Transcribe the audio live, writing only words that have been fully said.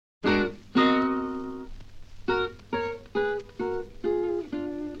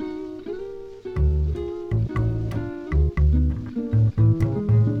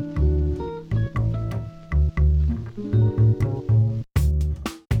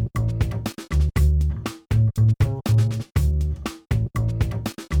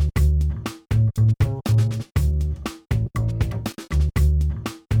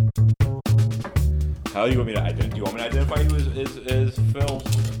hell do you want me to identify? Do you want me to identify you as Phil?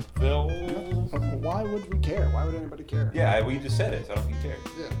 Phil? Why would we care? Why would anybody care? Yeah, we just said it, so I don't think you care.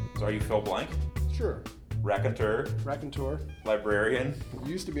 Yeah. So are you Phil Blank? Sure. Raconteur? Librarian?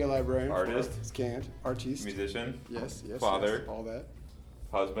 Used to be a librarian. Artist? Artiste. Musician? Yes. Father? Yes, all that.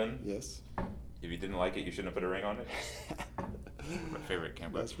 Husband? Yes. If you didn't like it, you shouldn't have put a ring on it. My favorite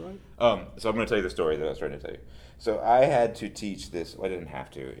camper. That's right. So I'm going to tell you the story that I was trying to tell you. So I had to teach this. Well, I didn't have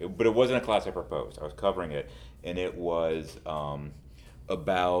to, but it wasn't a class I proposed. I was covering it, and it was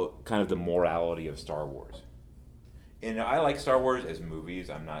about kind of the morality of Star Wars. And I like Star Wars as movies.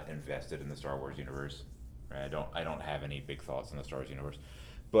 I'm not invested in the Star Wars universe. Right? I don't have any big thoughts on the Star Wars universe.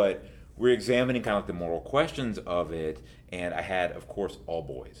 But we're examining kind of like the moral questions of it, and I had, of course, all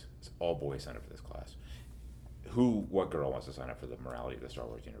boys. It's all boys signed up for this class. What girl wants to sign up for the morality of the Star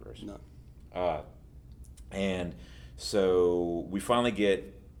Wars universe? None. And so we finally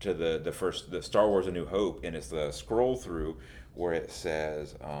get to the Star Wars A New Hope, and it's the scroll through where it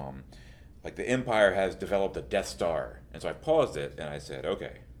says, like, the Empire has developed a Death Star. And so I paused it, and I said,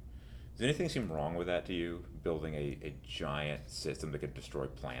 okay, does anything seem wrong with that to you, building a giant system that could destroy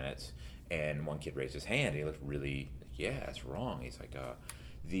planets? And one kid raised his hand, and he looked really, yeah, that's wrong. He's like,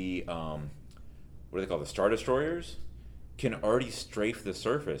 what do they call the Star Destroyers? Can already strafe the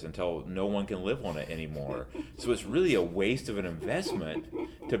surface until no one can live on it anymore. So it's really a waste of an investment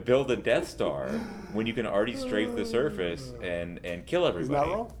to build a Death Star when you can already strafe the surface and kill everybody. Isn't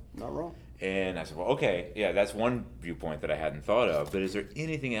that wrong? Not wrong. And I said, well, okay, yeah, that's one viewpoint that I hadn't thought of, but is there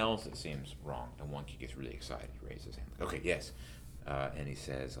anything else that seems wrong? And one kid gets really excited. He raises his hand. Okay, yes. And he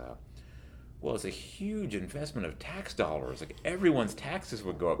says, well, it's a huge investment of tax dollars. Like, everyone's taxes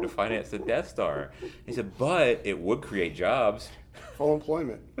would go up to finance the Death Star. He said, but it would create jobs. Full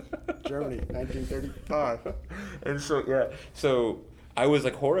employment. Germany, 1935. And so, yeah. So I was,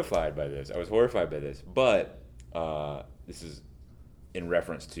 like, horrified by this. But this is in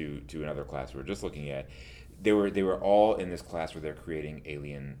reference to another class we were just looking at. They were all in this class where they're creating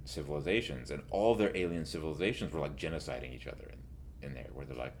alien civilizations. And all their alien civilizations were, like, genociding each other in there, where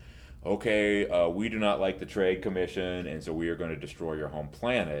they're like, okay, we do not like the Trade Commission, and so we are going to destroy your home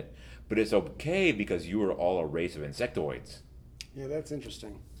planet. But it's okay because you are all a race of insectoids. Yeah, that's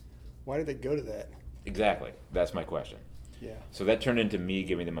interesting. Why did they go to that? Exactly. That's my question. Yeah. So that turned into me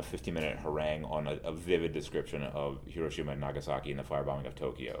giving them a 15-minute harangue on a vivid description of Hiroshima and Nagasaki and the firebombing of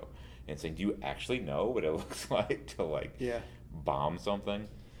Tokyo. And saying, do you actually know what it looks like to, like, bomb something?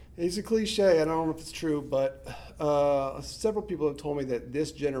 It's a cliche. I don't know if it's true, but several people have told me that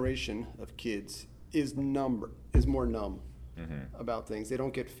this generation of kids is more numb about things. They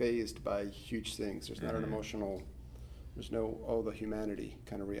don't get fazed by huge things. There's not an emotional. There's no the humanity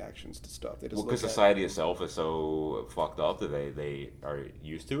kind of reactions to stuff. They just because society itself is so fucked up that they are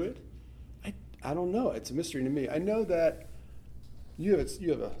used to it. I don't know. It's a mystery to me. I know that you have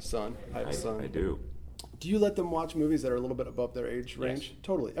a son. I have a son. I do. Do you let them watch movies that are a little bit above their age range? Yes.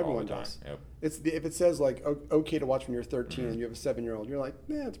 Totally. Everyone does. Yep. If it says, like, okay to watch when you're 13 and you have a 7-year-old, you're like,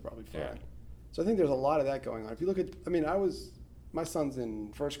 it's probably fine. Yeah. So I think there's a lot of that going on. If you look at, my son's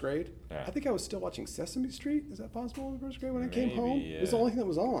in first grade. Yeah. I think I was still watching Sesame Street. Is that possible in first grade when I came home? Yeah. It was the only thing that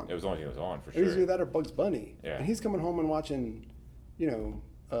was on. It was the only thing that was on, for sure. It was either that or Bugs Bunny. Yeah. And he's coming home and watching,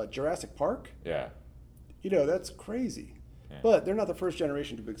 Jurassic Park. Yeah. That's crazy. Yeah. But they're not the first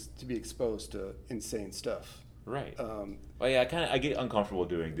generation to be exposed to insane stuff. Right. Well, yeah, I get uncomfortable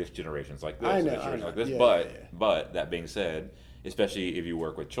doing this generation's like this. I know. Like this. But that being said, especially if you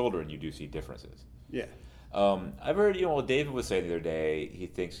work with children, you do see differences. Yeah. I've heard, what David was saying the other day. He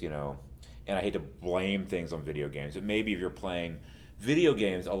thinks, and I hate to blame things on video games, but maybe if you're playing video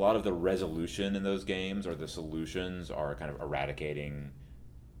games, a lot of the resolution in those games or the solutions are kind of eradicating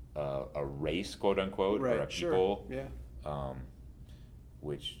a race, quote unquote, right, or a people. Sure. Yeah.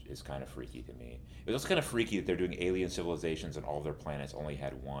 Which is kind of freaky to me. It was also kind of freaky that they're doing alien civilizations and all of their planets only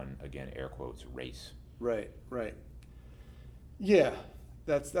had one, again, air quotes, race. Right. Yeah,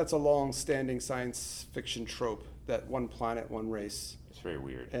 that's a long-standing science fiction trope, that one planet, one race. It's very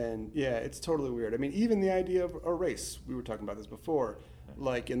weird. And, yeah, it's totally weird. I mean, even the idea of a race, we were talking about this before,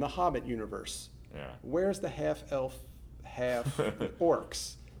 like in the Hobbit universe. Yeah. Where's the half-elf,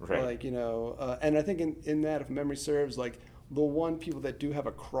 half-orcs? Right. Like, and I think in that, if memory serves, like, the one people that do have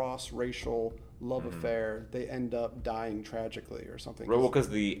a cross-racial love affair, they end up dying tragically or something. Right, well, because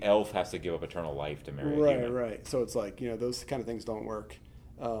the elf has to give up eternal life to marry a human. Right. So it's like, those kind of things don't work.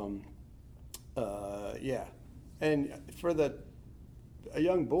 Yeah. And for a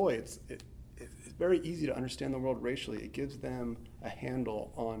young boy, it's very easy to understand the world racially. It gives them a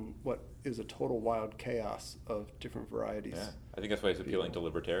handle on what is a total wild chaos of different varieties. Yeah, I think that's why it's appealing to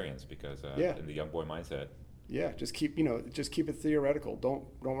libertarians because in the young boy mindset. Yeah, just keep it theoretical. Don't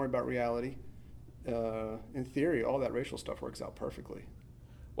worry about reality. In theory, all that racial stuff works out perfectly.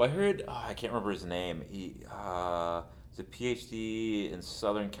 Well, I heard I can't remember his name. He's a PhD in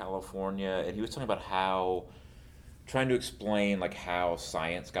Southern California, and he was talking about trying to explain like how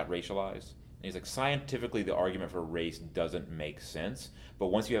science got racialized. And he's like, scientifically, the argument for race doesn't make sense, but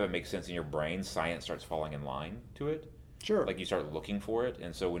once you have it make sense in your brain, science starts falling in line to it. Sure. Like you start looking for it,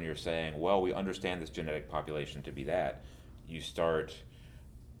 and so when you're saying, well, we understand this genetic population to be that, you start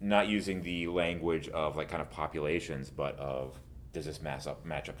not using the language of like kind of populations, but of does this match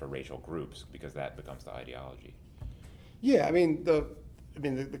up to racial groups, because that becomes the ideology. Yeah, I mean the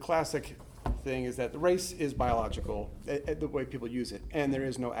classic thing is that the race is biological, the way people use it, and there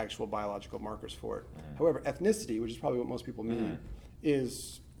is no actual biological markers for it. However, ethnicity, which is probably what most people mean,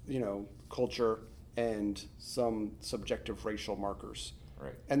 is culture and some subjective racial markers.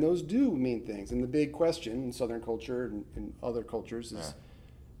 Right. And those do mean things. And the big question in Southern culture and in other cultures is,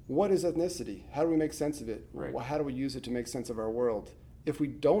 what is ethnicity? How do we make sense of it? Right. How do we use it to make sense of our world? If we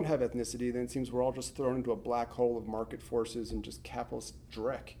don't have ethnicity, then it seems we're all just thrown into a black hole of market forces and just capitalist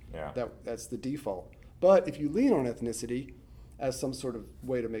dreck. Yeah. That's the default. But if you lean on ethnicity as some sort of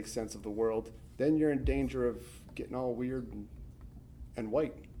way to make sense of the world, then you're in danger of getting all weird and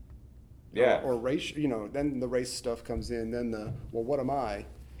white. Yeah. Or race, then the race stuff comes in, then what am I?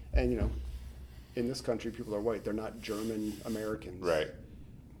 And, in this country, people are white. They're not German Americans. Right.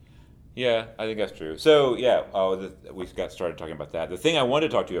 Yeah, I think that's true. So, we got started talking about that. The thing I wanted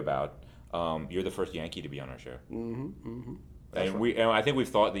to talk to you about, you're the first Yankee to be on our show. Mm-hmm, mm-hmm. And I think we've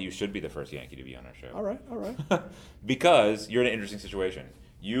thought that you should be the first Yankee to be on our show. All right. Because you're in an interesting situation.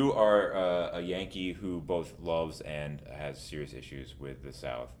 You are a Yankee who both loves and has serious issues with the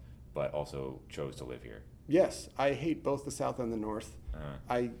South, but also chose to live here. Yes, I hate both the South and the North.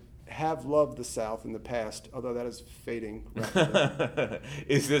 I have loved the South in the past, although that is fading rapidly.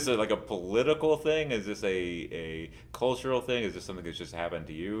 Is this a political thing? Is this a cultural thing? Is this something that's just happened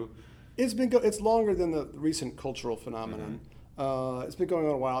to you? It's longer than the recent cultural phenomenon. It's been going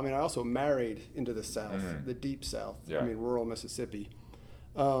on a while. I mean, I also married into the South, the deep South. Yeah. I mean, rural Mississippi.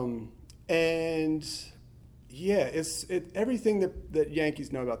 And yeah, everything that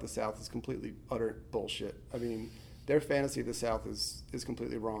Yankees know about the South is completely utter bullshit. I mean, their fantasy of the South is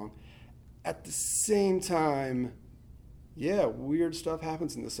completely wrong. At the same time, yeah, weird stuff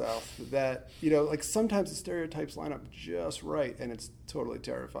happens in the South that, sometimes the stereotypes line up just right, and it's totally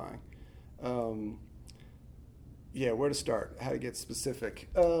terrifying. Where to start? How to get specific?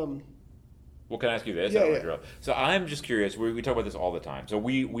 Well, can I ask you this? Yeah. So I'm just curious. We talk about this all the time. So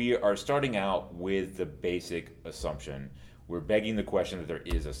we are starting out with the basic assumption. We're begging the question that there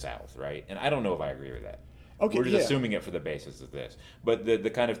is a South, right? And I don't know if I agree with that. Okay, we're just assuming it for the basis of this. But the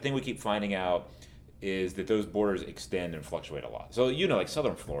kind of thing we keep finding out is that those borders extend and fluctuate a lot. So,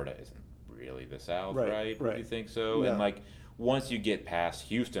 Southern Florida isn't really the South, right? Right. Do you think so? No. And once you get past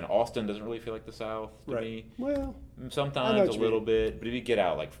Houston, Austin doesn't really feel like the South to me. Well, sometimes a little bit, but if you get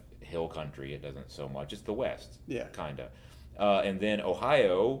out hill country, it doesn't so much. It's the West, kind of. And then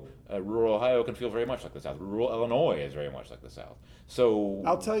Ohio, rural Ohio can feel very much like the South. Rural Illinois is very much like the South. So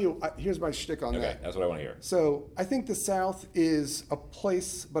I'll tell you, here's my shtick on that. Okay, that's what I want to hear. So I think the South is a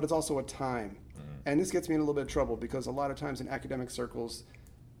place, but it's also a time. And this gets me in a little bit of trouble because a lot of times in academic circles,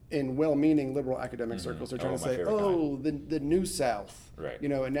 in well-meaning liberal academic circles, they're trying to say, the New South, right.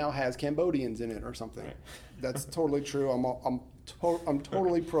 It now has Cambodians in it or something. Right. That's totally true. I'm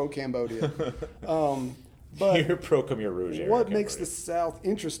totally pro-Cambodia. But you're pro-Khmer Rouge. What makes the South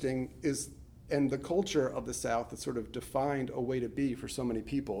interesting and the culture of the South that's sort of defined a way to be for so many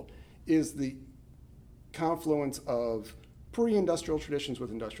people, is the confluence of pre-industrial traditions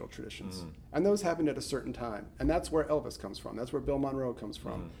with industrial traditions. And those happened at a certain time. And that's where Elvis comes from. That's where Bill Monroe comes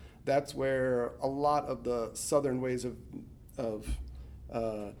from. That's where a lot of the Southern ways of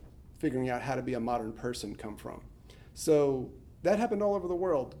figuring out how to be a modern person come from. So that happened all over the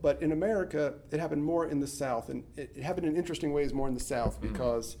world. But in America, it happened more in the South. And it happened in interesting ways more in the South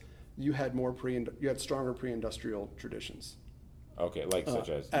because you had stronger pre-industrial traditions. Okay, such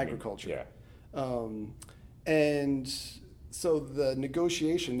as agriculture. And so the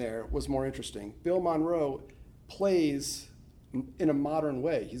negotiation there was more interesting. Bill Monroe plays in a modern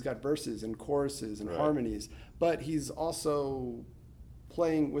way. He's got verses and choruses and harmonies, but he's also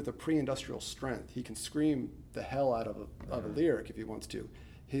playing with a pre-industrial strength. He can scream the hell out of a lyric if he wants to.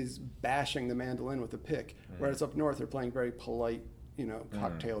 He's bashing the mandolin with a pick, whereas up north they're playing very polite,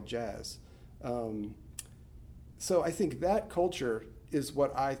 cocktail jazz. So I think that culture is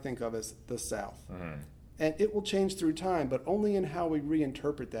what I think of as the South. Mm-hmm. And it will change through time, but only in how we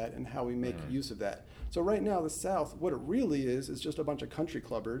reinterpret that and how we make use of that. So right now, the South, what it really is just a bunch of country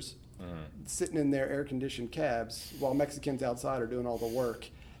clubbers sitting in their air-conditioned cabs while Mexicans outside are doing all the work.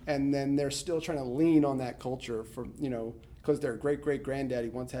 And then they're still trying to lean on that culture for, because their great-great-granddaddy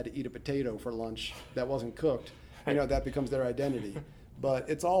once had to eat a potato for lunch that wasn't cooked. That becomes their identity. But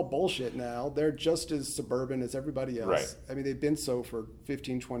it's all bullshit now. They're just as suburban as everybody else. Right. I mean, they've been so for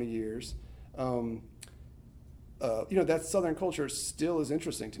 15, 20 years. That Southern culture still is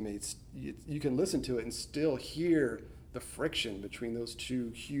interesting to me. You can listen to it and still hear the friction between those two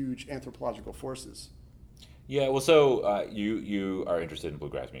huge anthropological forces. Yeah, well, so you are interested in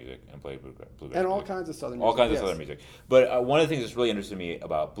bluegrass music and play bluegrass And all music. kinds of Southern music. All kinds yes. of Southern music. But one of the things that's really interesting to me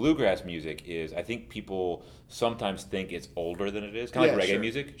about bluegrass music is I think people sometimes think it's older than it is. Kind of like reggae sure,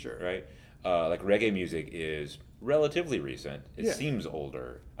 music, sure. right? Like reggae music is relatively recent. It Yeah. seems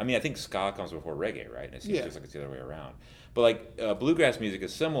older. I mean, I think ska comes before reggae, right? And it seems Yeah. just like it's the other way around. But like bluegrass music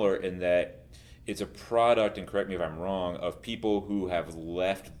is similar in that it's a product, and correct me if I'm wrong, of people who have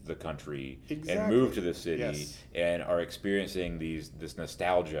left the country and Exactly. moved to the city Yes. and are experiencing this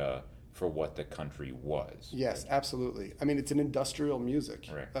nostalgia for what the country was. Yes, absolutely. I mean, it's an industrial music.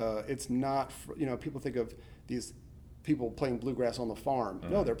 Right. It's not, people think of these people playing bluegrass on the farm.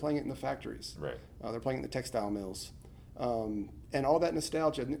 No, they're playing it in the factories. Right. They're playing it in the textile mills. And all that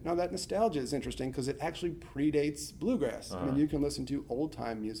nostalgia. Now, that nostalgia is interesting because it actually predates bluegrass. I mean, you can listen to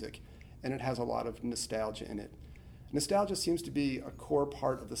old-time music, and it has a lot of nostalgia in it. Nostalgia seems to be a core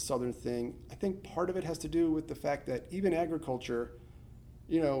part of the Southern thing. I think part of it has to do with the fact that even agriculture,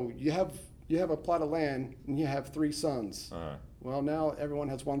 you have a plot of land and you have 3 sons. Well, now everyone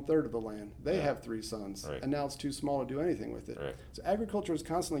has 1/3 of the land. They have 3 sons, Right. and now it's too small to do anything with it. Right. So agriculture is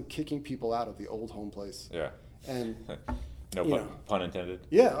constantly kicking people out of the old home place. Yeah. And No you pun, know. pun intended.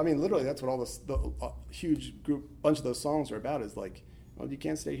 yeah, I mean, literally, that's what all the huge bunch of those songs are about. Is like, well, you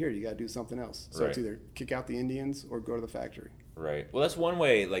can't stay here. You got to do something else. So it's Right. either kick out the Indians or go to the factory. Right. Well, that's one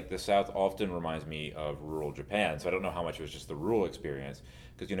way, like, the South often reminds me of rural Japan. So I don't know how much it was just the rural experience.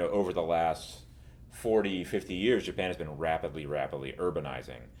 Because, over the last 40, 50 years, Japan has been rapidly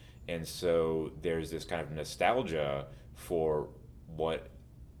urbanizing. And so there's this kind of nostalgia for what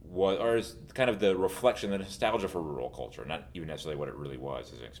or is kind of the reflection, the nostalgia for rural culture, not even necessarily what it really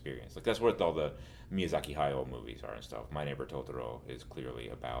was as an experience. Like, that's what all the Miyazaki Hayao movies are and stuff. My Neighbor Totoro is clearly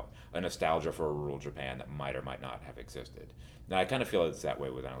about a nostalgia for a rural Japan that might or might not have existed. Now, I kind of feel it's that way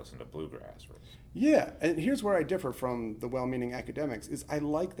when I listen to bluegrass. Yeah, and here's where I differ from the well-meaning academics is I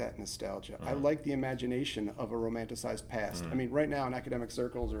like that nostalgia. I like the imagination of a romanticized past. I mean, right now in academic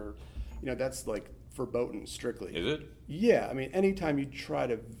circles that's like verboten strictly. Is it? Yeah, I mean, anytime you try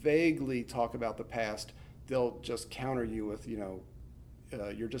to vaguely talk about the past, they'll just counter you with,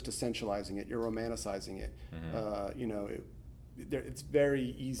 you're just essentializing it, you're romanticizing it. It's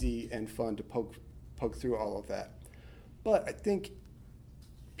very easy and fun to poke through all of that. But I think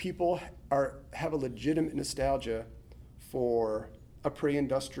people have a legitimate nostalgia for a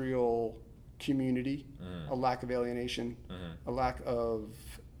pre-industrial community, a lack of alienation, a lack of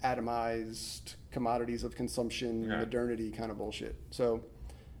atomized commodities of consumption, modernity kind of bullshit. So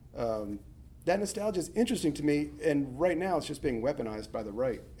that nostalgia is interesting to me, and right now it's just being weaponized by the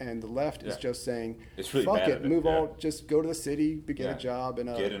right, and the left is just saying, It's really "Fuck bad it, at it, move yeah. all, just go to the city, get a job,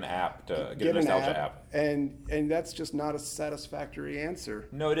 and get an app, get a an nostalgia app. and that's just not a satisfactory answer."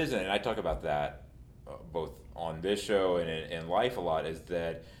 No, it isn't, and I talk about that both on this show and in life a lot. Is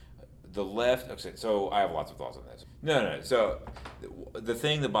that the left? Okay, so I have lots of thoughts on this. No. So the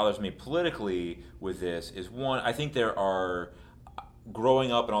thing that bothers me politically with this is, one, I think there are,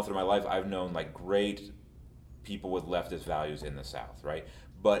 growing up and all through my life, I've known like great people with leftist values in the South, right?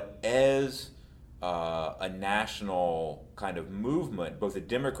 But as a national kind of movement, both the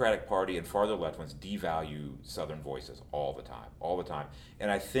Democratic Party and farther left ones devalue Southern voices all the time.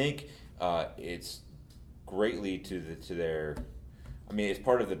 And I think it's greatly to their. I mean, it's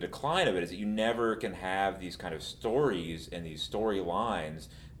part of the decline of it is that you never can have these kind of stories and these storylines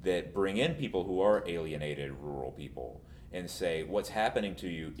that bring in people who are alienated rural people and say what's happening to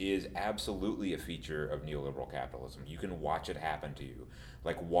you is absolutely a feature of neoliberal capitalism. You can watch it happen to you.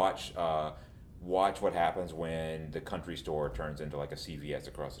 Like watch what happens when the country store turns into like a CVS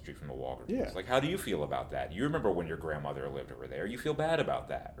across the street from the Walgreens. Yeah. Like, how do you feel about that? You remember when your grandmother lived over there. You feel bad about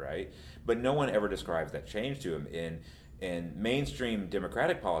that, right? But no one ever describes that change to them. And mainstream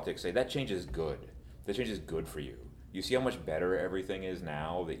Democratic politics say that change is good. That change is good for you. You see how much better everything is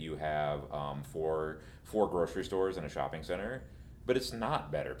now that you have four grocery stores and a shopping center. But it's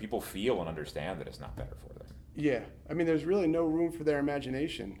not better. People feel and understand that it's not better for them. Yeah, I mean, there's really no room for their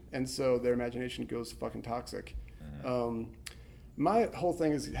imagination, and so their imagination goes fucking toxic. My whole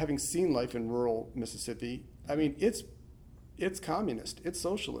thing is having seen life in rural Mississippi. I mean, it's communist, it's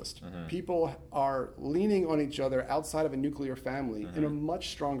socialist. People are leaning on each other outside of a nuclear family in a much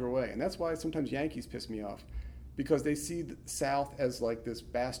stronger way, and that's why sometimes Yankees piss me off, because they see the South as like this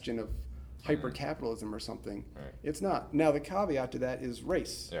bastion of hyper-capitalism or something. Right. It's not. Now, the caveat to that is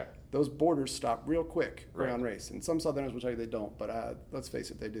race. Yeah. Those borders stop real quick Right. around race. And some Southerners will tell you they don't, but let's face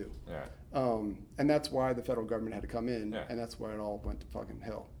it, they do. Yeah. And that's why the federal government had to come in, Yeah. and that's why it all went to fucking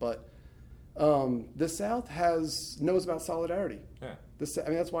hell. But the South knows about solidarity. Yeah. I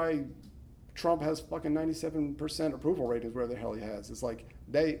mean, that's why Trump has fucking 97% approval ratings, where the hell he has. It's like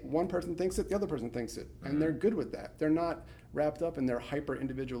one person thinks it, the other person thinks it, and they're good with that. They're not wrapped up in their hyper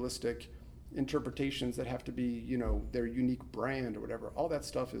individualistic interpretations that have to be, you know, their unique brand or whatever. All that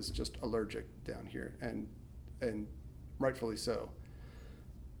stuff is just allergic down here, and rightfully so.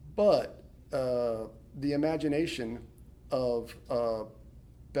 But the imagination of a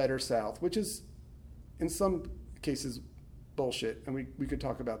better South, which is in some cases bullshit, and we could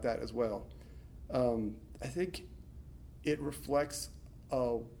talk about that as well. I think it reflects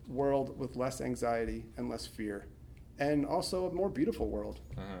a world with less anxiety and less fear, and also a more beautiful world.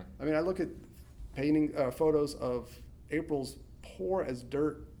 I mean, I look at painting photos of April's poor as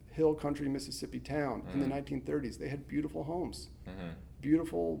dirt hill country Mississippi town in the 1930s. They had beautiful homes,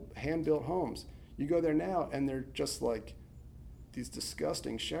 beautiful hand-built homes. You go there now, and they're just like these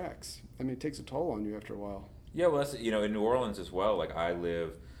disgusting shacks. I mean, it takes a toll on you after a while. Yeah, well, that's, you know, in New Orleans as well. Like, I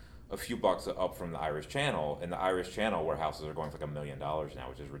live a few blocks up from the Irish Channel, and the Irish Channel, where houses are going for like $1 million now,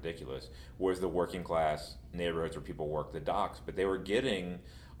 which is ridiculous, whereas the working class neighborhoods where people work the docks, but they were getting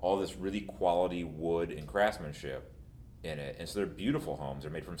all this really quality wood and craftsmanship in it, and so they're beautiful homes.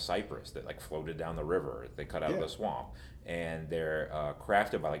 They're made from cypress that like floated down the river. They cut out of the swamp, and they're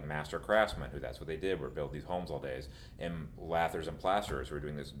crafted by like master craftsmen who that's what they did, were build these homes all days, and lathers and plasterers who are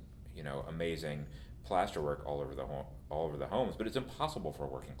doing this, you know, amazing plasterwork all over the homes. But it's impossible for a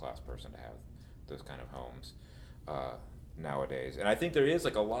working class person to have those kind of homes nowadays. And I think there is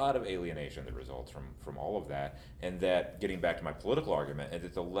like a lot of alienation that results from all of that. And that, getting back to my political argument, is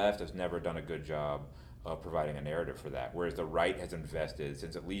that the left has never done a good job of providing a narrative for that, whereas the right has invested,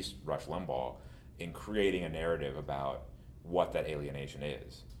 since at least Rush Limbaugh, in creating a narrative about what that alienation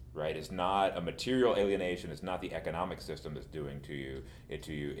is. Right? It's not a material alienation. It's not the economic system that's doing to you.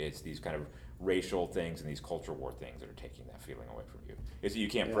 It's these kind of racial things and these culture war things that are taking that feeling away from you. It's that you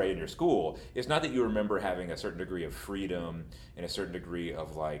can't pray in your school. It's not that you remember having a certain degree of freedom and a certain degree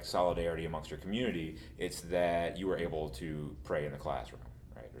of like solidarity amongst your community. It's that you were able to pray in the classroom,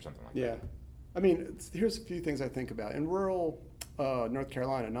 right, or something like that. Yeah, I mean, here's a few things I think about. In rural North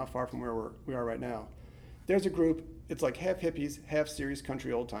Carolina, not far from where we are right now, there's a group. It's like half hippies, half serious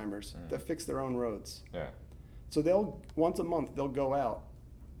country old timers that fix their own roads. Yeah. So they'll once a month they'll go out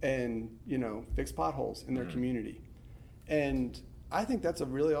and, you know, fix potholes in their community, and I think that's a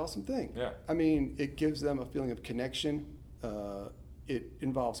really awesome thing. Yeah. I mean, it gives them a feeling of connection. It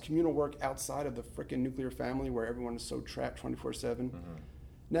involves communal work outside of the frickin' nuclear family where everyone is so trapped 24/7.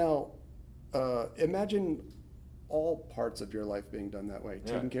 Now, imagine all parts of your life being done that way: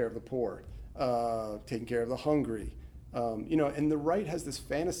 taking care of the poor, taking care of the hungry. You know, and the right has this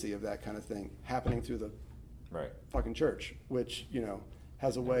fantasy of that kind of thing happening through the fucking church, which, you know,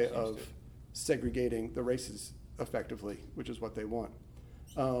 has a way of segregating the races effectively, which is what they want.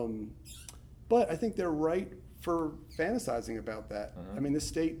 But I think they're right for fantasizing about that. I mean, the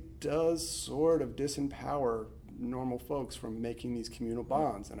state does sort of disempower normal folks from making these communal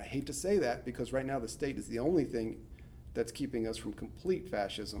bonds. And I hate to say that, because right now the state is the only thing that's keeping us from complete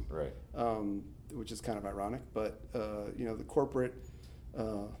fascism, which is kind of ironic. But you know, the corporate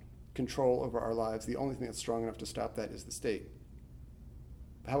control over our lives, the only thing that's strong enough to stop that is the state.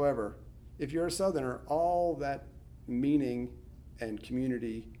 However, if you're a Southerner, all that meaning and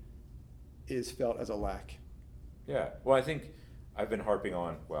community is felt as a lack. Yeah. Well, I think I've been harping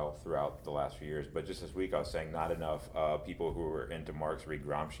on, well, throughout the last few years, but just this week I was saying not enough people who are into Marx read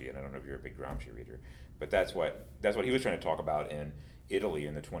Gramsci, and I don't know if you're a big Gramsci reader, but that's what he was trying to talk about in Italy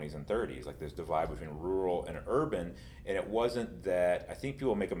in the 20s and 30s, like this divide between rural and urban. And it wasn't that, I think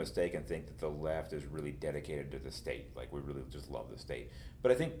people make a mistake and think that the left is really dedicated to the state, like we really just love the state.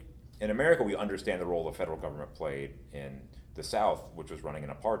 But I think in America we understand the role the federal government played in the South, which was running an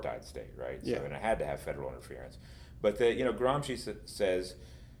apartheid state, right? Yeah. So, and it had to have federal interference. But Gramsci says,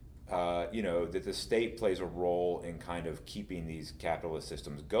 that the state plays a role in kind of keeping these capitalist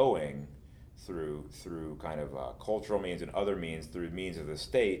systems going through kind of cultural means and other means through means of the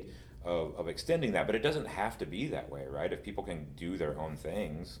state of extending that. But it doesn't have to be that way, right? If people can do their own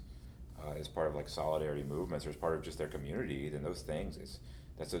things as part of like solidarity movements or as part of just their community, then those things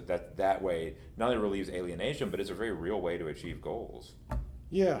that way not only relieves alienation, but it's a very real way to achieve goals.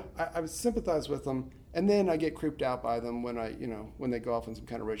 Yeah, I sympathize with them, and then I get creeped out by them when when they go off on some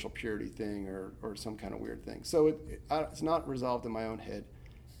kind of racial purity thing or some kind of weird thing. So it's not resolved in my own head,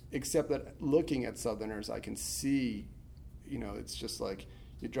 except that looking at Southerners, I can see, it's just like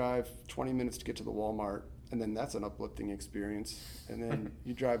you drive 20 minutes to get to the Walmart, and then that's an uplifting experience, and then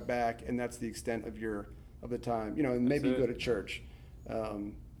you drive back, and that's the extent of the time. And maybe you go to church,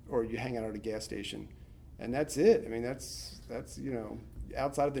 or you hang out at a gas station, and that's it. I mean, that's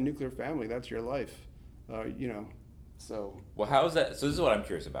outside of the nuclear family, that's your life, so. Well, how is that? So this is what I'm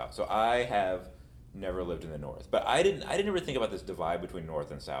curious about. So I have never lived in the North, but I didn't ever think about this divide between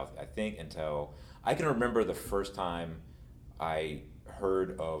North and South, I think, until I can remember the first time I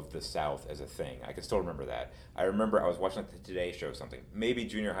heard of the South as a thing. I can still remember that. I remember I was watching like the Today Show or something, maybe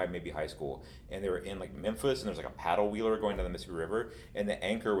junior high, maybe high school, and they were in like Memphis, and there was like a paddle wheeler going down the Mississippi River, and the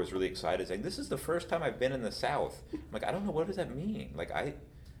anchor was really excited, saying, "This is the first time I've been in the South." I'm like, I don't know, what does that mean? Like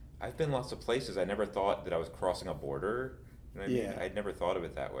I've been lots of places. I never thought that I was crossing a border. You know what I mean? I'd never thought of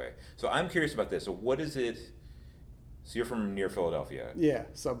it that way. So I'm curious about this. So what is it? So you're from near Philadelphia. Yeah,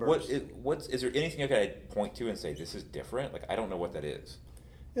 suburbs. Is there anything I could point to and say this is different? Like I don't know what that is.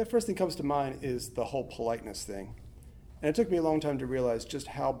 Yeah, first thing comes to mind is the whole politeness thing. And it took me a long time to realize just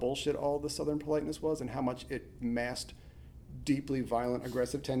how bullshit all the Southern politeness was and how much it masked deeply violent,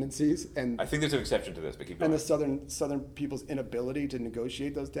 aggressive tendencies. And I think there's an exception to this, but keep going. And the Southern people's inability to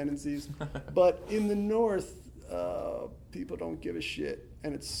negotiate those tendencies. But in the North, people don't give a shit.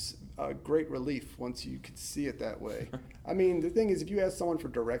 And it's a great relief once you can see it that way. I mean, the thing is, if you ask someone for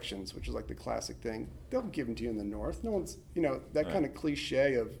directions, which is like the classic thing, they'll give them to you in the North. No one's, that kind of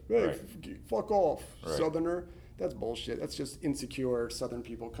cliche of, hey, fuck off, Southerner. That's bullshit. That's just insecure Southern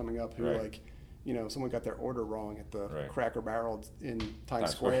people coming up who someone got their order wrong at the Cracker Barrel in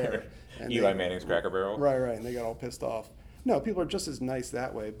Times Square. And Eli Manning's Cracker Barrel. Right, and they got all pissed off. No, people are just as nice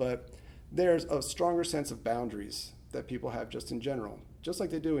that way, but there's a stronger sense of boundaries that people have just in general, just like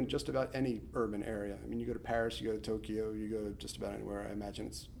they do in just about any urban area. I mean, you go to Paris, you go to Tokyo, you go to just about anywhere. I imagine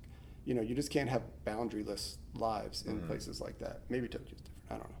it's, you just can't have boundaryless lives in places like that. Maybe Tokyo's different.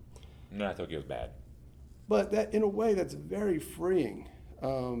 I don't know. No, Tokyo's bad. But that, in a way, that's very freeing,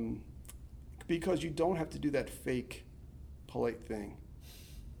 because you don't have to do that fake, polite thing.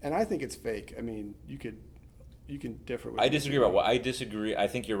 And I think it's fake. I mean, you can differ with I disagree. I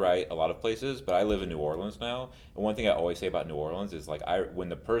think you're right a lot of places, but I live in New Orleans now. And one thing I always say about New Orleans is like when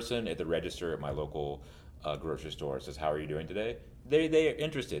the person at the register at my local grocery store says, "How are you doing today?" They're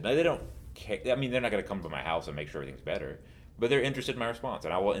interested. Now they don't care. I mean, they're not going to come to my house and make sure everything's better, but they're interested in my response,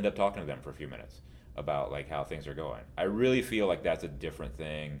 and I will end up talking to them for a few minutes about like how things are going. I really feel like that's a different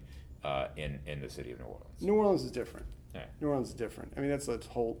thing in the city of New Orleans. New Orleans is different. Yeah. New Orleans is different. I mean, that's a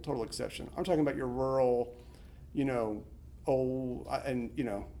whole total exception. I'm talking about your rural, old, and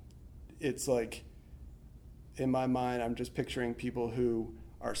it's like, in my mind, I'm just picturing people who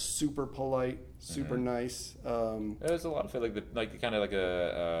are super polite, super nice. There's a lot of it, like kind of like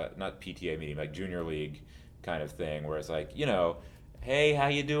a not PTA meeting, like junior league kind of thing, where it's like, hey, how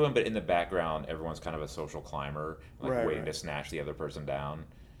you doing? But in the background, everyone's kind of a social climber, waiting to snatch the other person down.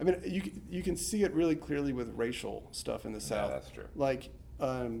 I mean, you can see it really clearly with racial stuff in the South. Yeah, that's true. Like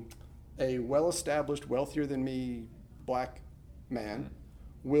a well-established, wealthier than me black man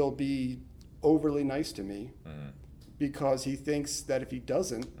will be overly nice to me because he thinks that if he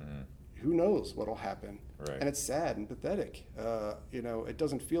doesn't, who knows what'll happen. Right. And it's sad and pathetic. It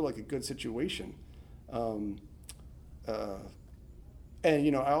doesn't feel like a good situation. And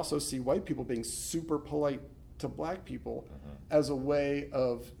I also see white people being super polite to black people as a way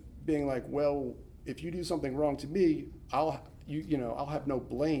of being like, well, if you do something wrong to me, I'll have no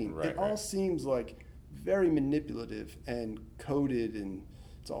blame. It all seems like very manipulative and coded, and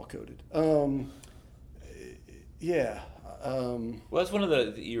it's all coded. Well, that's one of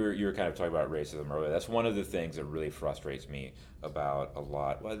the you were kind of talking about racism earlier. That's one of the things that really frustrates me about a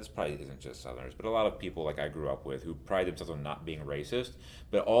lot. Well, this probably isn't just Southerners, but a lot of people like I grew up with who pride themselves on not being racist.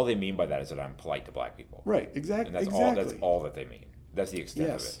 But all they mean by that is that I'm polite to black people. Right. Exactly. And that's all that they mean. That's the extent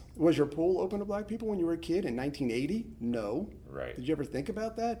of it. Was your pool open to black people when you were a kid in 1980? No. Right. Did you ever think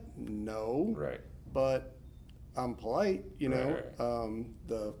about that? No. Right. But I'm polite. When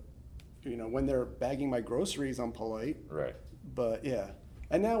they're bagging my groceries, I'm polite. Right. But yeah.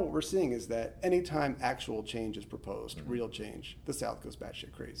 And now what we're seeing is that anytime actual change is proposed, real change, the South goes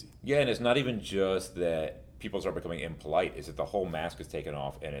batshit crazy. Yeah, and it's not even just that people start becoming impolite, it's that the whole mask is taken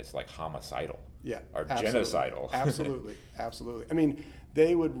off and it's like homicidal. Yeah. Or absolutely. genocidal. Absolutely. Absolutely. I mean,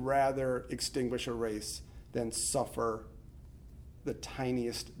 they would rather extinguish a race than suffer the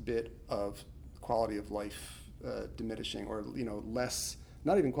tiniest bit of quality of life diminishing, or less,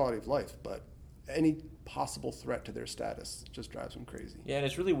 not even quality of life, but any possible threat to their status just drives them crazy. Yeah, and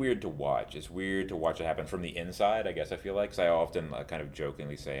it's really weird to watch. It's weird to watch it happen from the inside, I guess I feel like. Because I often kind of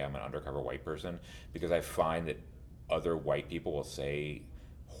jokingly say I'm an undercover white person, because I find that other white people will say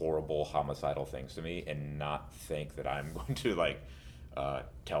horrible homicidal things to me and not think that I'm going to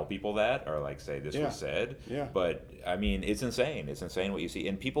tell people that, or say this was said. Yeah. But I mean, it's insane. It's insane what you see,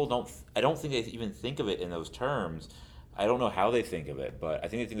 and people I don't think they even think of it in those terms. I don't know how they think of it, but I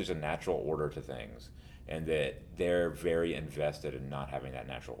think they think there's a natural order to things, and that they're very invested in not having that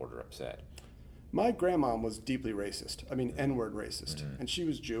natural order upset. My grandma was deeply racist. I mean, N-word racist. And she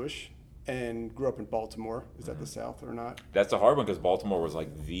was Jewish and grew up in Baltimore. Is that the South or not? That's a hard one, because Baltimore was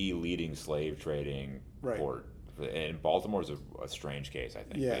the leading slave trading port. And Baltimore is a strange case, I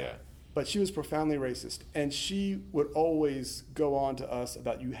think. Yeah. But she was profoundly racist. And she would always go on to us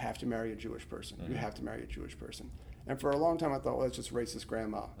about, you have to marry a Jewish person. You have to marry a Jewish person. And for a long time, I thought, well, it's just racist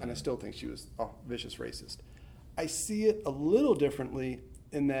grandma. And I still think she was a vicious racist. I see it a little differently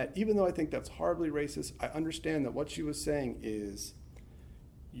in that, even though I think that's horribly racist, I understand that what she was saying is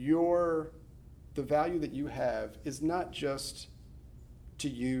the value that you have is not just to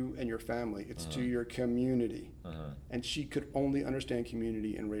you and your family, it's to your community. And she could only understand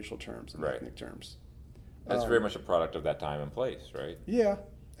community in racial terms, in ethnic terms. That's very much a product of that time and place, right? Yeah,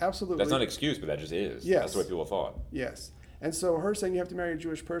 absolutely. That's not an excuse, but that just is. Yes. That's the way people thought. Yes. And so her saying you have to marry a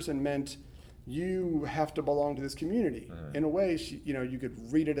Jewish person meant you have to belong to this community. In a way, you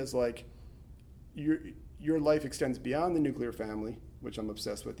could read it as your life extends beyond the nuclear family, which I'm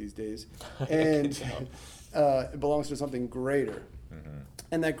obsessed with these days, and it belongs to something greater.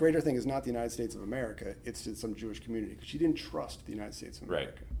 And that greater thing is not the United States of America, it's to some Jewish community, because she didn't trust the United States of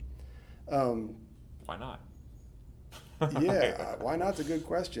America. Why not? Yeah, why not's a good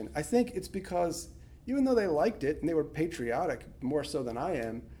question. I think it's because even though they liked it and they were patriotic more so than I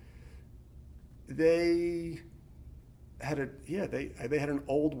am, they had an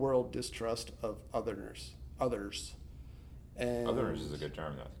old world distrust of others. And Others is a good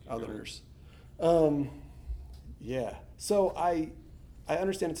term, though. Others. Yeah. So I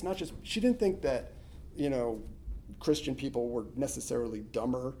understand it's not just, she didn't think that, Christian people were necessarily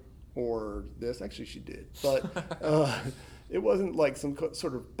dumber or this. Actually, she did. But it wasn't like some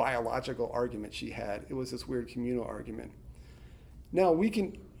sort of biological argument she had. It was this weird communal argument. Now,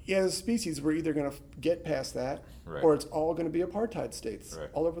 as a species, we're either going to get past that, or it's all going to be apartheid states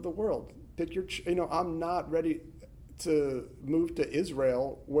all over the world. Pick your, I'm not ready to move to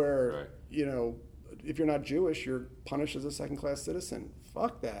Israel where, if you're not Jewish, you're punished as a second-class citizen.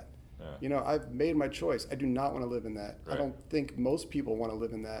 Fuck that. Yeah. I've made my choice. I do not want to live in that. I don't think most people want to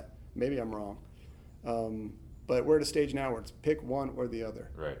live in that. Maybe I'm wrong. But we're at a stage now where it's pick one or the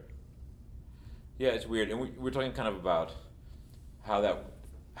other. Right. Yeah, it's weird. And we're talking kind of about how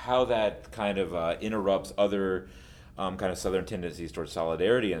that kind of interrupts other kind of Southern tendencies towards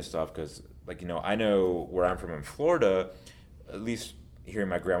solidarity and stuff. Because, I know where I'm from in Florida, at least hearing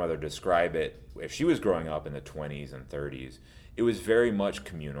my grandmother describe it, if she was growing up in the 20s and 30s, it was very much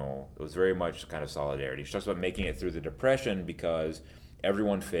communal. It was very much kind of solidarity. She talks about making it through the Depression because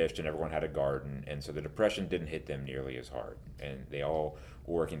everyone fished and everyone had a garden, and so the Depression didn't hit them nearly as hard, and they all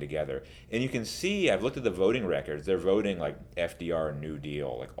were working together. And you can see, I've looked at the voting records, they're voting FDR New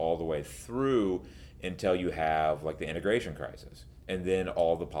Deal, all the way through until you have the integration crisis, and then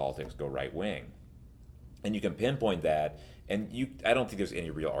all the politics go right wing. And you can pinpoint that, and I don't think there's any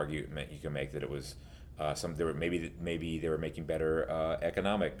real argument you can make that it was maybe they were making better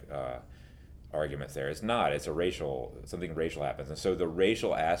economic arguments there. It's not. It's something racial happens, and so the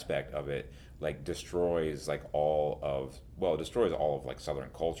racial aspect of it destroys all of Southern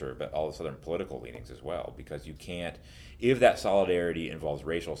culture, but all the Southern political leanings as well, because you can't, if that solidarity involves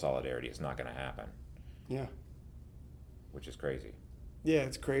racial solidarity, it's not going to happen. Yeah. Which is crazy. Yeah,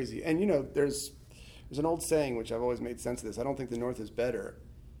 it's crazy. And there's an old saying which I've always made sense of this. I don't think the North is better.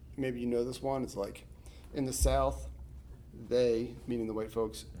 Maybe you know this one. It's in the South, they, meaning the white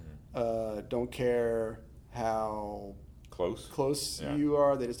folks, don't care how close you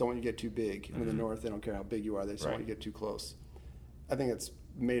are. They just don't want you to get too big. And in the North, they don't care how big you are. They just don't want you to get too close. I think it's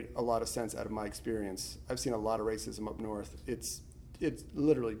made a lot of sense out of my experience. I've seen a lot of racism up north. It's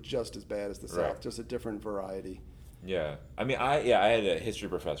literally just as bad as the South, just a different variety. Yeah, I mean, I had a history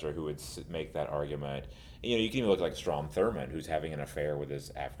professor who would make that argument. You know, you can even look like Strom Thurmond, who's having an affair with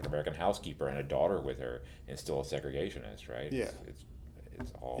his African American housekeeper and a daughter with her, and still a segregationist, right? Yeah.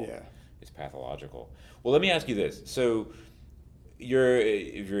 It's all Yeah. it's pathological. Well, let me ask you this: so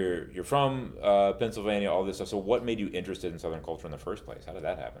you're from Pennsylvania, all this stuff. So what made you interested in Southern culture in the first place? How did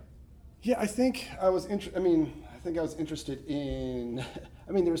that happen? Yeah, I think I was. I think I was interested in.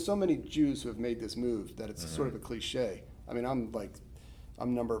 I mean, there's so many Jews who have made this move that it's sort of a cliche. I mean, I'm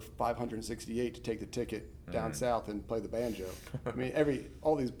number 568 to take the ticket down south and play the banjo. I mean,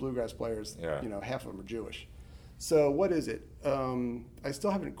 all these bluegrass players, Yeah. half of them are Jewish. So what is it? I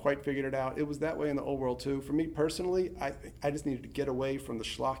still haven't quite figured it out. It was that way in the old world too. For me personally, I just needed to get away from the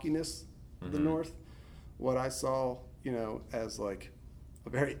schlockiness of the North. What I saw, as like a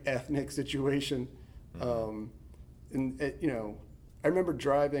very ethnic situation. I remember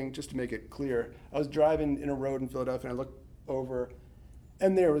driving, just to make it clear, I was driving in a road in Philadelphia and I looked over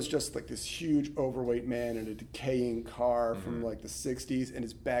and there was just like this huge overweight man in a decaying car from like the 60s, and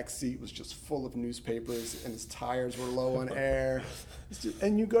his back seat was just full of newspapers and his tires were low on air.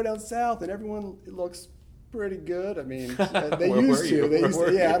 And you go down south and everyone looks pretty good. I mean, they Where used were to. you? They used Where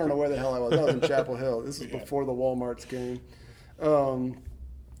to. were Yeah, you? I don't know where the hell I was. I was in Chapel Hill. This was before the Walmarts came.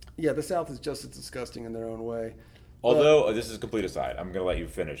 Yeah, the South is just as disgusting in their own way. Although this is a complete aside, I'm going to let you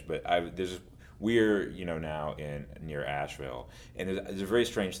finish. But we're now near Asheville, and there's a very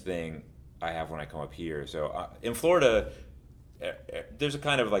strange thing I have when I come up here. So in Florida, there's a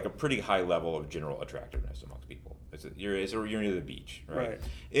kind of like a pretty high level of general attractiveness amongst people. You're near the beach, right?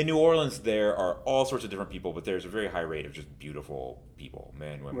 In New Orleans, there are all sorts of different people, but there's a very high rate of just beautiful people,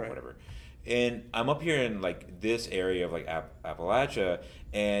 men, women, whatever. And I'm up here in like this area of like Appalachia,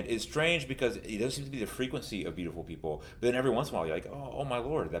 and it's strange because it doesn't seem to be the frequency of beautiful people. But then every once in a while, you're like, oh my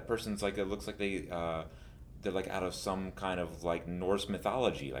lord, that person's like, it looks like they're like out of some kind of like Norse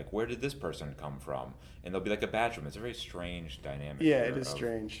mythology. Like, where did this person come from? And they'll be like a batch of them. It's a very strange dynamic. Yeah, it is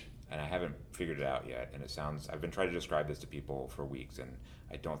strange. And I haven't figured it out yet. And I've been trying to describe this to people for weeks, and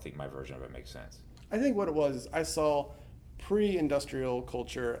I don't think my version of it makes sense. I think what it was is I saw pre-industrial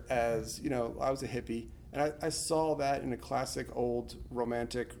culture as, I was a hippie, and I saw that in a classic old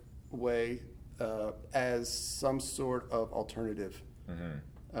romantic way as some sort of alternative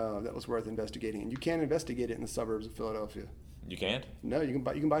that was worth investigating. And you can't investigate it in the suburbs of Philadelphia. You can't? No, you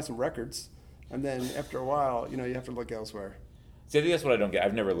can buy some records, and then after a while, you have to look elsewhere. See, I think that's what I don't get.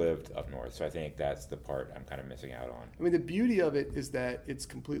 I've never lived up north, so I think that's the part I'm kind of missing out on. I mean, the beauty of it is that it's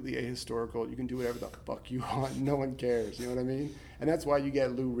completely ahistorical. You can do whatever the fuck you want. No one cares. You know what I mean? And that's why you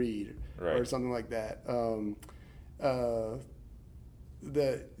get Lou Reed or something like that.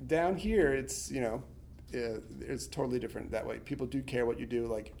 Down here, it's it's totally different that way. People do care what you do.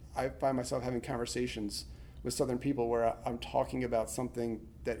 Like, I find myself having conversations with Southern people where I'm talking about something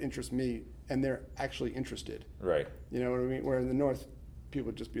that interests me, and they're actually interested. Right. You know what I mean? Where in the North, people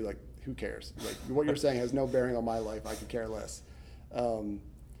would just be like, who cares? Like, what you're saying has no bearing on my life. I could care less.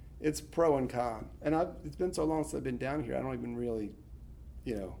 It's pro and con. And it's been so long since I've been down here, I don't even really,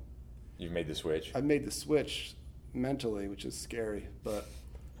 You've made the switch? I've made the switch mentally, which is scary. But,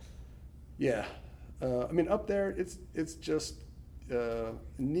 yeah. I mean, up there, it's just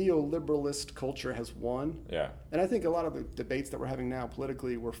neoliberalist culture has won. Yeah. And I think a lot of the debates that we're having now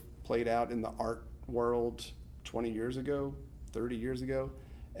politically were played out in the art world 20 years ago, 30 years ago.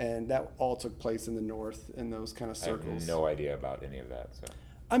 And that all took place in the North in those kind of circles. I have no idea about any of that. So.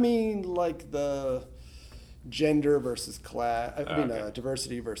 I mean, like the gender versus class,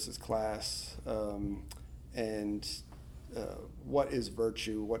 diversity versus class, and what is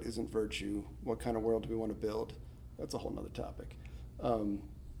virtue, what isn't virtue, what kind of world do we want to build. That's a whole nother topic.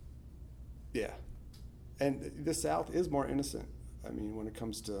 Yeah. And the South is more innocent. I mean, when it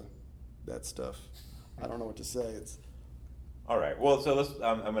comes to that stuff, I don't know what to say. All right. Well, so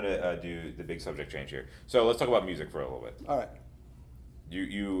I'm going to do the big subject change here. So let's talk about music for a little bit. All right.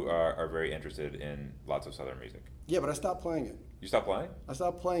 You are very interested in lots of Southern music. Yeah, but I stopped playing it. You stopped playing? I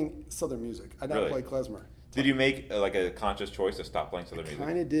stopped playing Southern music. I now play klezmer. Did you make like a conscious choice to stop playing Southern music? I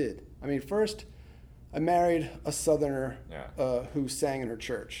kind of did. I mean, first, I married a Southerner Yeah. Who sang in her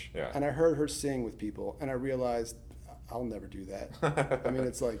church. Yeah. And I heard her sing with people, and I realized I'll never do that. I mean,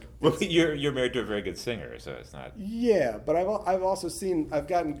 it's like... Well, you're married to a very good singer, so it's not... Yeah, but I've also seen... I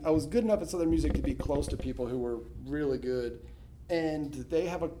was good enough at Southern music to be close to people who were really good, and they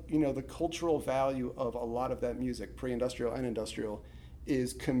have the cultural value of a lot of that music, pre-industrial and industrial,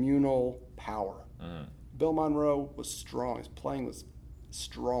 is communal power. Mm. Bill Monroe was strong. His playing was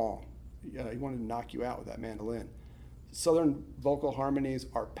strong. He wanted to knock you out with that mandolin. Southern vocal harmonies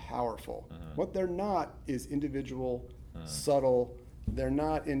are powerful. What they're not is individual, subtle. They're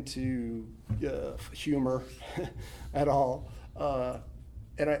not into humor at all.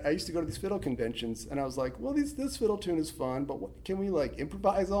 And I used to go to these fiddle conventions, and I was like, well, this fiddle tune is fun, but can we like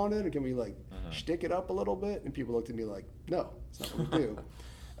improvise on it, or can we like shtick it up a little bit? And people looked at me like, no, it's not what we do.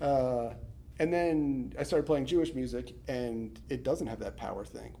 And then I started playing Jewish music, and it doesn't have that power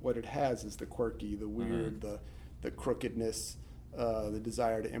thing. What it has is the quirky, the weird, the crookedness, the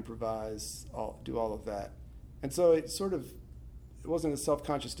desire to improvise, do all of that. And so it wasn't a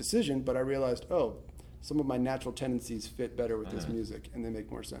self-conscious decision, but I realized, some of my natural tendencies fit better with this music, and they make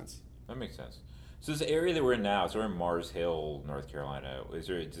more sense. That makes sense. So this area that we're in now, so we're in Mars Hill, North Carolina. Does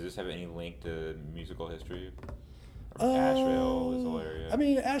this have any link to musical history? Asheville, this whole area? I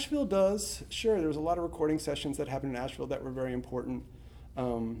mean, Asheville does. Sure, there was a lot of recording sessions that happened in Asheville that were very important.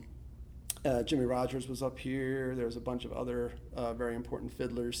 Jimmy Rogers was up here. There was a bunch of other very important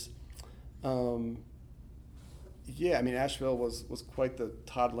fiddlers. Yeah, I mean, Asheville was quite the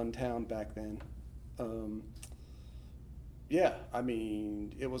toddling town back then. Yeah, I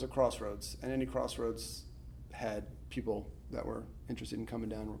mean, it was a crossroads, and any crossroads had people that were interested in coming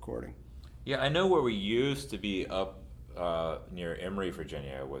down and recording. Yeah, I know where we used to be up near Emory,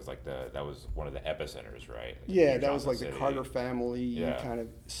 Virginia, was like that was one of the epicenters, right? Yeah, that was like the Carter family kind of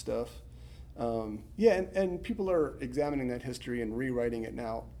stuff. Yeah, and people are examining that history and rewriting it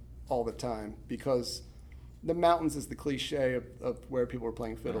now all the time, because the mountains is the cliche of where people are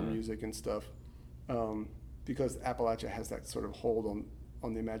playing fiddle music and stuff, because Appalachia has that sort of hold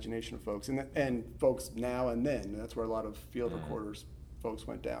on the imagination of folks, and folks now and then. And that's where a lot of field recorders folks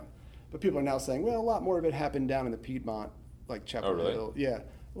went down. But people are now saying, well, a lot more of it happened down in the Piedmont, like Chapel Hill. Yeah,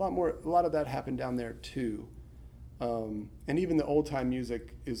 a lot of that happened down there too. And even the old time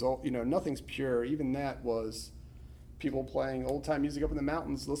music is all, nothing's pure. Even that was people playing old time music up in the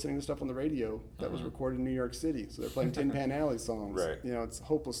mountains, listening to stuff on the radio that was recorded in New York City. So they're playing Tin Pan Alley songs. Right. It's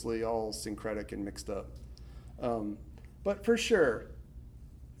hopelessly all syncretic and mixed up. But for sure,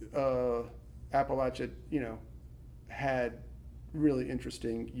 Appalachia, had really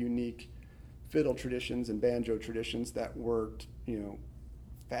interesting, unique fiddle traditions and banjo traditions that worked,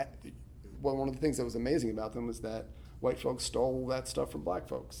 one of the things that was amazing about them was that white folks stole that stuff from black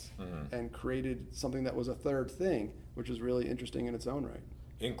folks and created something that was a third thing, which was really interesting in its own right.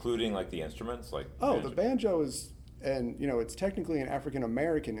 Including like the instruments, like the banjo is, and it's technically an African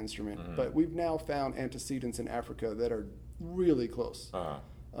American instrument, but we've now found antecedents in Africa that are really close.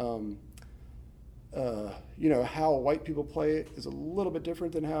 How white people play it is a little bit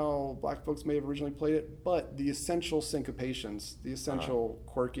different than how black folks may have originally played it, but the essential syncopations, the essential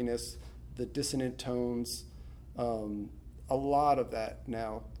quirkiness, the dissonant tones, a lot of that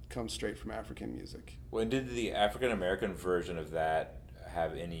now comes straight from African music. Well, and did the African American version of that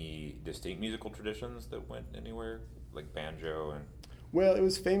have any distinct musical traditions that went anywhere, like banjo and? Well, it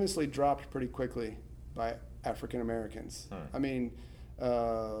was famously dropped pretty quickly by African Americans. I mean,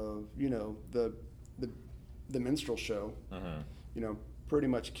 the minstrel show, pretty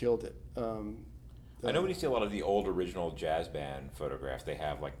much killed it. I know when you see a lot of the old original jazz band photographs, they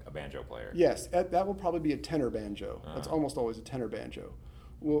have like a banjo player. Yes, that will probably be a tenor banjo. That's almost always a tenor banjo.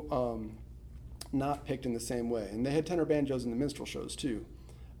 Well, not picked in the same way. And they had tenor banjos in the minstrel shows too.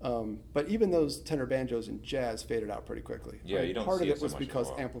 But even those tenor banjos in jazz faded out pretty quickly. Yeah, right? you don't Part see of it it so was much because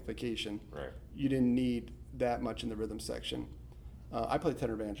anymore. amplification. Right. You didn't need that much in the rhythm section. I play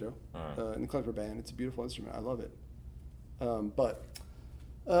tenor banjo in the Clever Band. It's a beautiful instrument. I love it.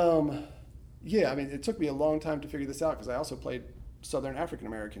 Yeah, I mean, it took me a long time to figure this out because I also played Southern African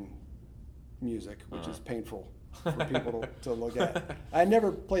American music, which is painful for people to look at. I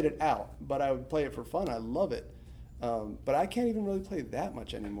never played it out, but I would play it for fun. I love it. But I can't even really play that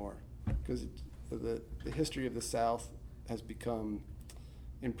much anymore because the history of the South has become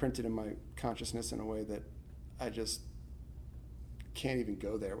imprinted in my consciousness in a way that I just can't even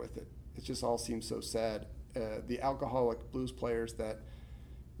go there with it. It just all seems so sad. The alcoholic blues players that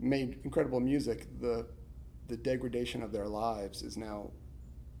made incredible music, the degradation of their lives is now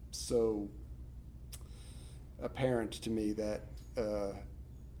so apparent to me that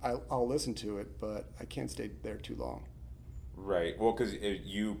I'll listen to it, but I can't stay there too long. Right. Well, because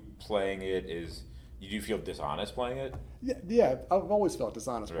you playing it is, you do feel dishonest playing it? Yeah. I've always felt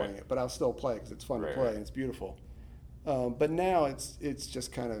dishonest playing it, but I'll still play because it's fun to play and it's beautiful. But now it's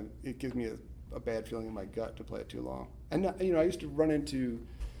just kind of, it gives me a bad feeling in my gut to play it too long. And I used to run into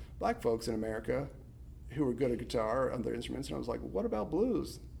black folks in America who were good at guitar or other instruments, and I was like, well, what about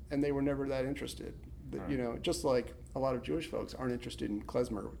blues? And they were never that interested. Just like a lot of Jewish folks aren't interested in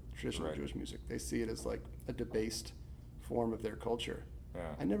klezmer, traditional Jewish music. They see it as like a debased form of their culture.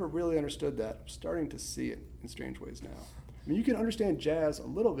 Yeah. I never really understood that. I'm starting to see it in strange ways now. I mean, you can understand jazz a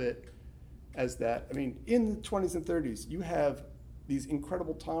little bit as that. I mean, in the 20s and 30s, you have these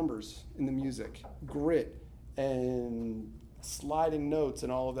incredible timbres in the music, grit and sliding notes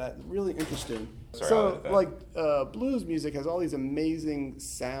and all of that. Really interesting. Blues music has all these amazing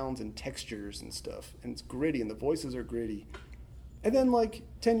sounds and textures and stuff, and it's gritty, and the voices are gritty. And then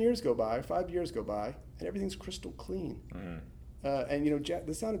 10 years go by, 5 years go by, and everything's crystal clean. Mm-hmm.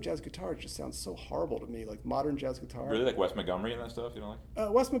 The sound of jazz guitar just sounds so horrible to me, like modern jazz guitar. Really, like Wes Montgomery and that stuff, you know?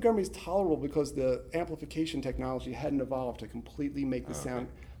 Wes Montgomery's tolerable because the amplification technology hadn't evolved to completely make the sound.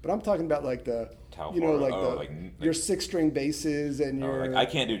 But I'm talking about your 6-string basses and your. I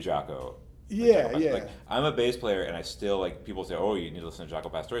can't do Jaco. Yeah. I'm a bass player, and I still people say, "Oh, you need to listen to Jaco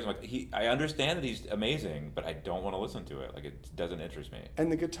Pastorius." I'm like, I understand that he's amazing, but I don't want to listen to it. Like, it doesn't interest me.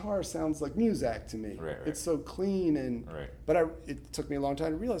 And the guitar sounds like Muzak to me. Right. It's so clean But it took me a long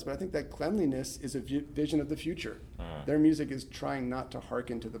time to realize. But I think that cleanliness is a vision of the future. Uh-huh. Their music is trying not to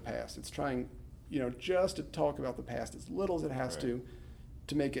hearken to the past. It's trying, just to talk about the past as little as it has to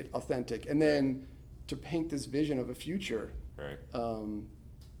make it authentic, and then to paint this vision of a future. Right.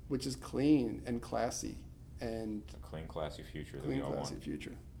 Which is clean and classy, and a clean, classy future that we all want. Clean, classy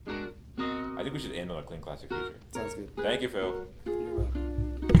future. I think we should end on a clean, classy future. Sounds good. Thank you, Phil. You're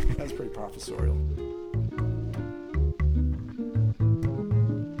welcome. That's pretty professorial.